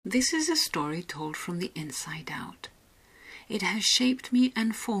This is a story told from the inside out. It has shaped me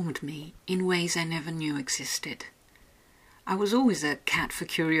and formed me in ways I never knew existed. I was always a cat for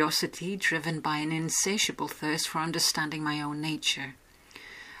curiosity, driven by an insatiable thirst for understanding my own nature.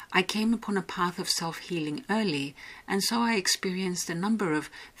 I came upon a path of self-healing early, and so I experienced a number of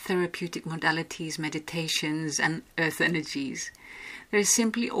therapeutic modalities, meditations, and earth energies. There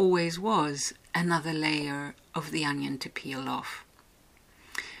simply always was another layer of the onion to peel off.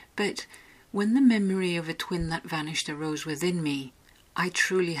 But when the memory of a twin that vanished arose within me, I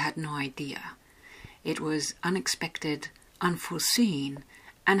truly had no idea. It was unexpected, unforeseen,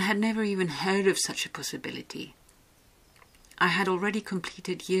 and had never even heard of such a possibility. I had already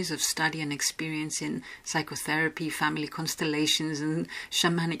completed years of study and experience in psychotherapy, family constellations, and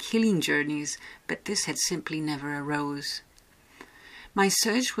shamanic healing journeys, but this had simply never arose. My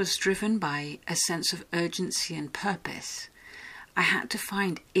search was driven by a sense of urgency and purpose. I had to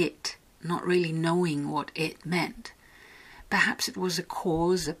find it, not really knowing what it meant. Perhaps it was a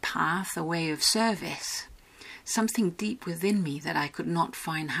cause, a path, a way of service, something deep within me that I could not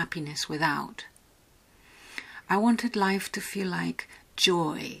find happiness without. I wanted life to feel like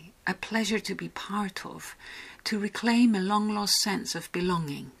joy, a pleasure to be part of, to reclaim a long-lost sense of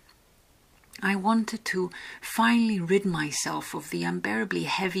belonging. I wanted to finally rid myself of the unbearably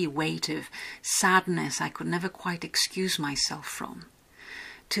heavy weight of sadness I could never quite excuse myself from.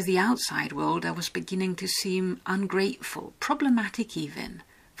 To the outside world, I was beginning to seem ungrateful, problematic even,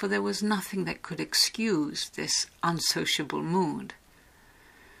 for there was nothing that could excuse this unsociable mood.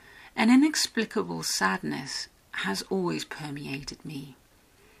 An inexplicable sadness has always permeated me.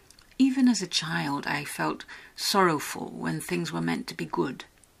 Even as a child, I felt sorrowful when things were meant to be good.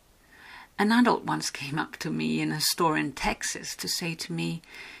 An adult once came up to me in a store in Texas to say to me,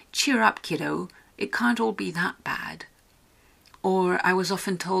 "Cheer up, kiddo, it can't all be that bad." Or I was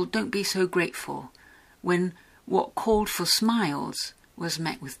often told, "Don't be so grateful," when what called for smiles was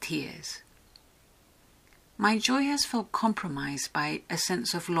met with tears. My joy has felt compromised by a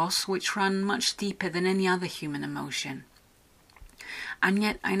sense of loss which ran much deeper than any other human emotion. And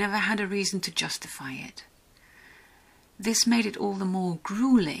yet I never had a reason to justify it. This made it all the more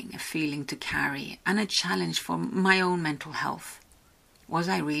grueling a feeling to carry and a challenge for my own mental health. Was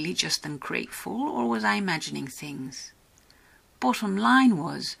I really just ungrateful, or was I imagining things? Bottom line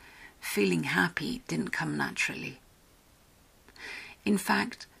was, feeling happy didn't come naturally. In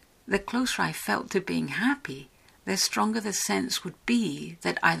fact, the closer I felt to being happy, the stronger the sense would be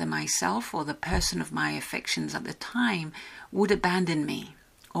that either myself or the person of my affections at the time would abandon me,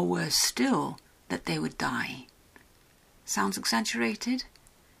 or worse still, that they would die. Sounds exaggerated?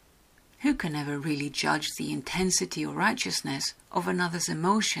 Who can ever really judge the intensity or righteousness of another's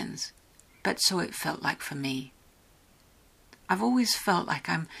emotions? But so it felt like for me. I've always felt like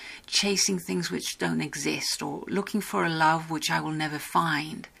I'm chasing things which don't exist, or looking for a love which I will never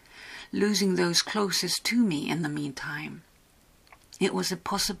find, losing those closest to me in the meantime. It was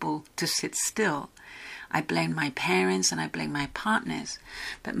impossible to sit still. I blamed my parents and I blamed my partners,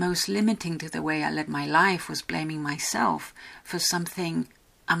 but most limiting to the way I led my life was blaming myself for something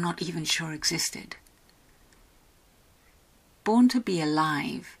I'm not even sure existed. Born to be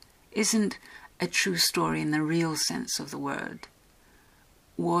alive isn't a true story in the real sense of the word.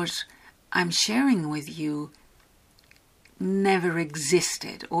 What I'm sharing with you never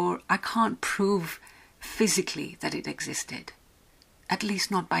existed, or I can't prove physically that it existed, at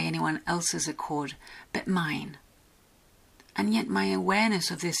least not by anyone else's accord but mine. And yet my awareness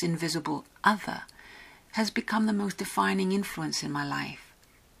of this invisible other has become the most defining influence in my life.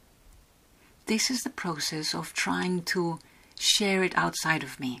 This is the process of trying to share it outside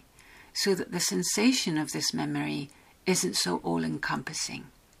of me, so that the sensation of this memory isn't so all-encompassing.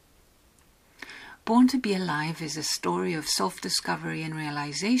 Born to be Alive is a story of self-discovery and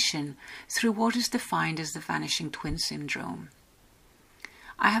realization through what is defined as the Vanishing Twin Syndrome.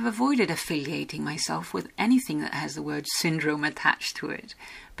 I have avoided affiliating myself with anything that has the word syndrome attached to it,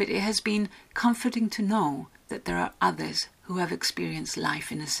 but it has been comforting to know that there are others who have experienced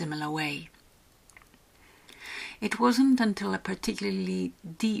life in a similar way. It wasn't until a particularly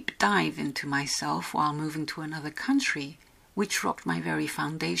deep dive into myself while moving to another country, which rocked my very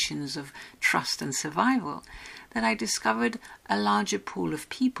foundations of trust and survival, that I discovered a larger pool of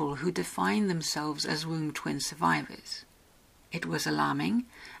people who define themselves as womb twin survivors. It was alarming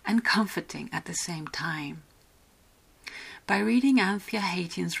and comforting at the same time. By reading Anthea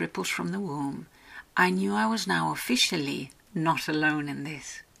Haytian's Ripples from the Womb, I knew I was now officially not alone in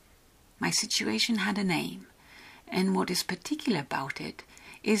this. My situation had a name, and what is particular about it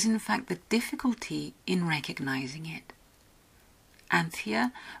is in fact the difficulty in recognizing it.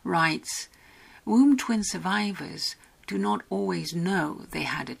 Anthea writes, "Womb twin survivors do not always know they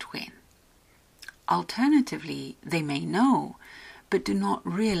had a twin. Alternatively, they may know, but do not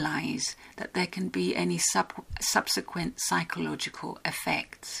realize that there can be any subsequent psychological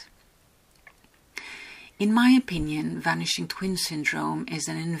effects." In my opinion, Vanishing Twin Syndrome is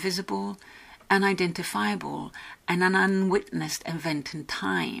an invisible, unidentifiable, and an unwitnessed event in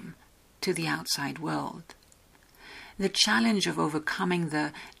time to the outside world. The challenge of overcoming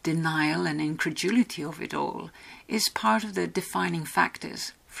the denial and incredulity of it all is part of the defining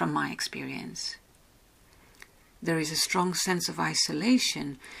factors from my experience. There is a strong sense of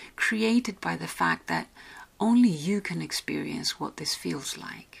isolation created by the fact that only you can experience what this feels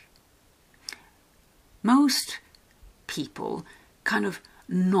like. Most people kind of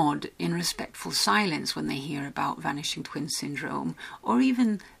nod in respectful silence when they hear about Vanishing Twin Syndrome or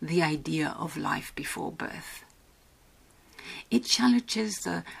even the idea of life before birth. It challenges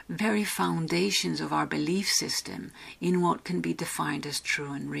the very foundations of our belief system in what can be defined as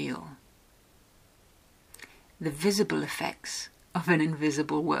true and real. The visible effects of an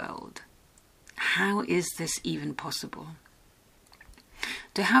invisible world. How is this even possible?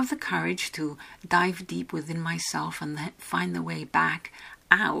 To have the courage to dive deep within myself and then find the way back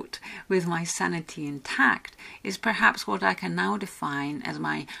out with my sanity intact is perhaps what I can now define as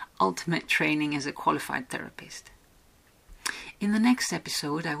my ultimate training as a qualified therapist. In the next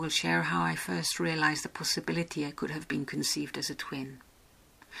episode, I will share how I first realized the possibility I could have been conceived as a twin.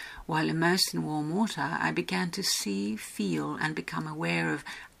 While immersed in warm water, I began to see, feel, and become aware of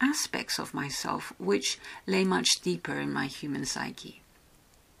aspects of myself which lay much deeper in my human psyche.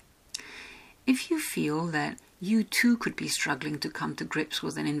 If you feel that you too could be struggling to come to grips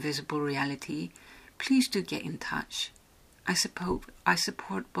with an invisible reality, please do get in touch. I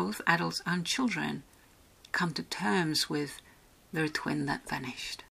support both adults and children come to terms with their twin that vanished.